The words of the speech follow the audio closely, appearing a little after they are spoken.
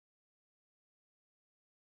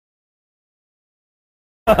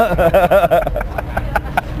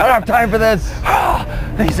I don't have time for this.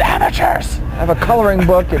 These amateurs. I have a coloring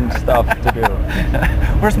book and stuff to do.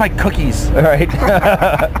 Where's my cookies? All right.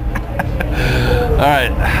 All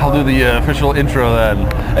right, I'll do the official intro then.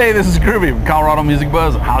 Hey, this is Groovey from Colorado Music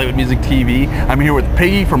Buzz, Hollywood Music TV. I'm here with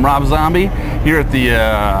Piggy from Rob Zombie, here at the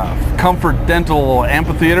Comfort Dental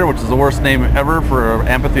Amphitheater, which is the worst name ever for an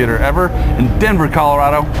amphitheater ever, in Denver,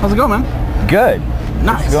 Colorado. How's it going, man? Good.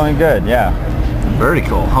 Nice. It's going good, yeah. Very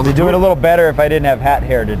cool. How's It'd do it a little better if I didn't have hat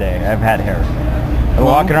hair today. I have hat hair. I'm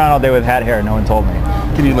walking around all day with hat hair. No one told me.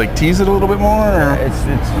 Can you like tease it a little bit more? Or?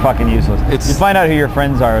 It's fucking useless. You find out who your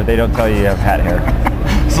friends are. They don't tell you have hat hair.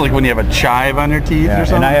 It's like when you have a chive on your teeth or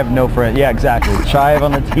something. And I have no friends. Yeah, exactly. Chive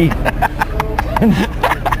on the teeth.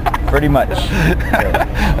 Pretty much.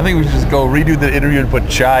 Yeah. I think we should just go redo the interview and put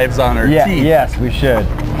chives on our teeth. Yes, we should.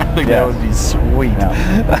 I think that would be sweet.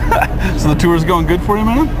 Yeah. So the tour's going good for you,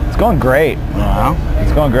 man? It's going great. Wow.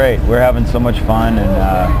 It's going great. We're having so much fun, and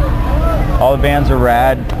all the bands are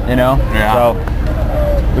rad, you know. Yeah. So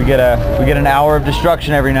we get an hour of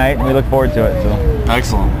destruction every night, and we look forward to it. So.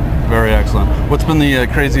 Excellent. Very excellent. What's been the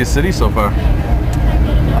craziest city so far?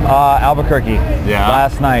 Albuquerque. Yeah.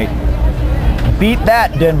 Last night. Beat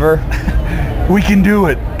that, Denver. We can do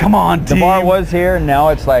it. Come on, team. The bar was here, and now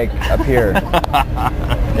it's like up here.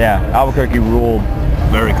 Yeah, Albuquerque ruled.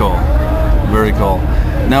 Very cool. Very cool.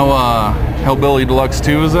 Now, Hellbilly Deluxe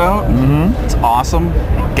 2 is out. Mm-hmm. It's awesome.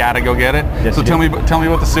 You gotta go get it. Yes, so tell me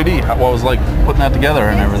about the city. What was like putting that together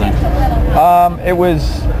and everything? It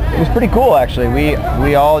was pretty cool, actually.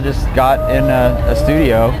 We all just got in a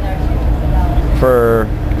studio for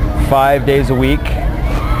 5 days a week,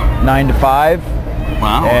 9 to 5.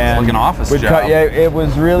 Wow, it's like an office job. Yeah, it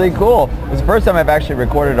was really cool. It was the first time I've actually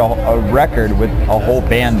recorded a record with a whole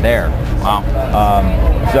band there. Wow.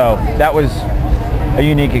 So that was a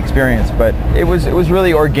unique experience, but it was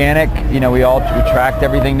really organic. You know, we tracked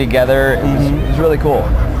everything together. It was really cool.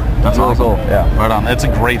 That's really awesome. Cool. Yeah. Right on. It's a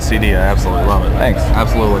great CD. I absolutely love it. Thanks.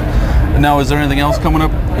 Absolutely. Now, is there anything else coming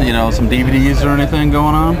up? You know, some DVDs or anything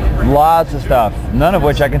going on? Lots of stuff. None of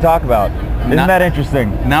which I can talk about. Isn't that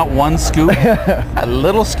interesting? Not one scoop. A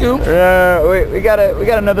little scoop. We got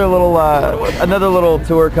another little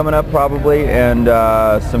tour coming up probably, and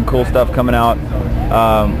some cool stuff coming out.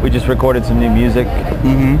 We just recorded some new music.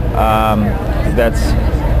 That's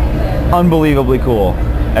unbelievably cool.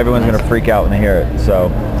 Everyone's gonna freak out when they hear it. So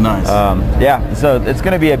nice. Yeah. So it's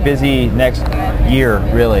gonna be a busy next year,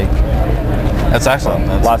 really. That's excellent.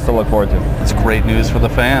 Lots to look forward to. It's great news for the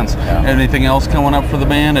fans. Yeah. Anything else coming up for the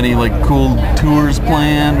band? Any like cool tours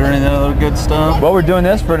planned or any other good stuff? Well, we're doing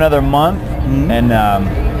this for another month, and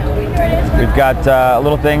we've got a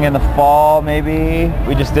little thing in the fall. Maybe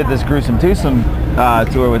we just did this Gruesome Twosome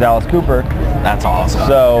tour with Alice Cooper. That's awesome.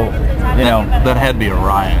 So, you know, that had to be a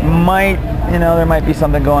riot. There might be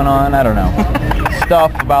something going on. I don't know.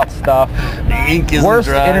 Stuff about stuff. The ink isn't Worst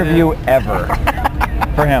dry. interview ever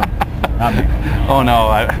for him. Not me. Oh no,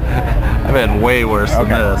 I've had way worse than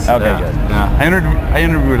this. Okay, yeah. good. Yeah. I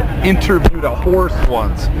interviewed a horse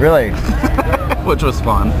once. Really? Which was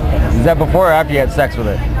fun. Is that before or after you had sex with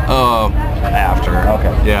it? After.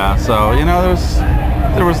 Okay. Yeah. So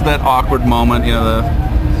there was that awkward moment. You know, the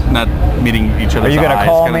not meeting each other's eyes. Are you gonna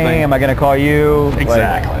call kind of me? thing. Am I gonna call you?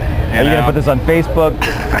 Exactly. Are you gonna put this on Facebook?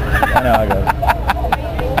 I know. I go.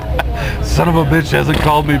 Son of a bitch hasn't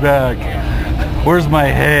called me back. Where's my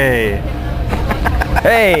hay?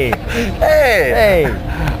 Hey!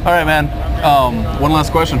 All right, man. One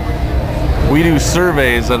last question. We do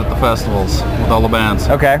surveys at the festivals with all the bands.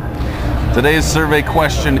 Okay. Today's survey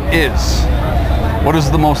question is, what is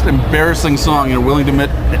the most embarrassing song you're willing to admit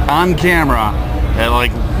on camera? And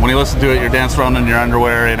like when you listen to it, you're dancing around in your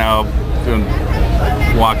underwear, you know,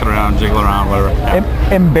 walking around, jiggling around, whatever. Yeah.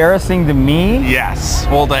 Embarrassing to me? Yes.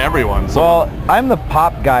 Well, to everyone. So. Well, I'm the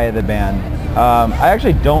pop guy of the band. I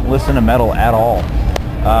actually don't listen to metal at all.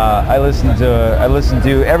 I listen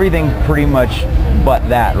to everything pretty much but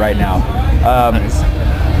that right now. Nice.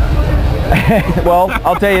 Well,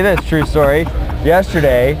 I'll tell you this true story.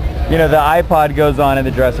 Yesterday, you know, the iPod goes on in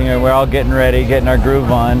the dressing room. We're all getting ready, getting our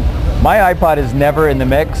groove on. My iPod is never in the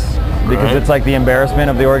mix because it's like the embarrassment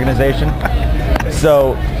of the organization.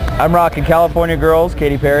 So I'm rocking California Girls,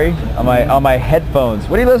 Katy Perry, on my headphones.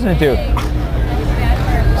 What are you listening to?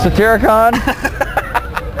 Satyricon?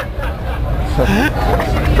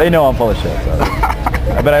 They know I'm full of shit. So.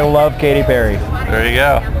 But I love Katy Perry. There you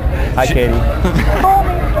go. Hi, Katy.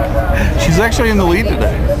 She's actually in the lead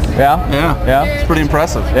today. Yeah? Yeah. Yeah? It's pretty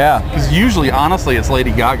impressive. Yeah. Because usually, honestly, it's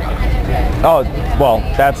Lady Gaga. Oh, well,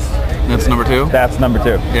 that's number 2? That's number 2.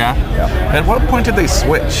 Yeah? Yeah. At what point did they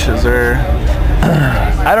switch? Is there...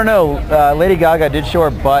 I don't know. Lady Gaga did show her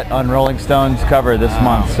butt on Rolling Stone's cover this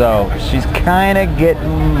month, so she's kind of getting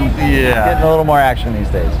a little more action these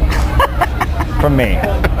days. From me.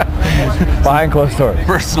 Behind closed doors.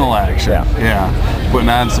 Personal action. Yeah. Putting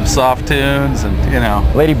on some soft tunes and, you know.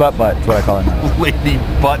 Lady Butt Butt is what I call it now. Lady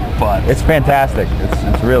Butt Butt. It's fantastic.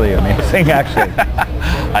 It's really amazing, actually.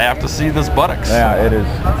 I have to see this buttocks. Yeah, it is.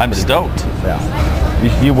 I'm stoked.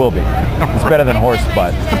 Yeah. You will be. It's better than horse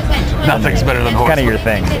butt. Nothing's better than horse butt. Kind of your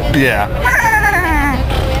thing. Yeah.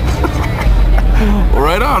 Well,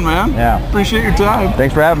 right on, man. Yeah. Appreciate your time.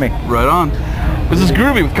 Thanks for having me. Right on. This is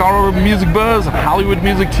Groovy with Colorado Music Buzz and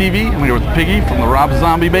Hollywood.TV. I'm here with Piggy from the Rob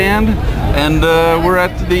Zombie Band. And we're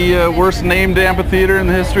at the worst named amphitheater in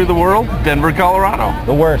the history of the world, Denver, Colorado.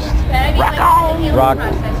 The worst. Rock on! Rock.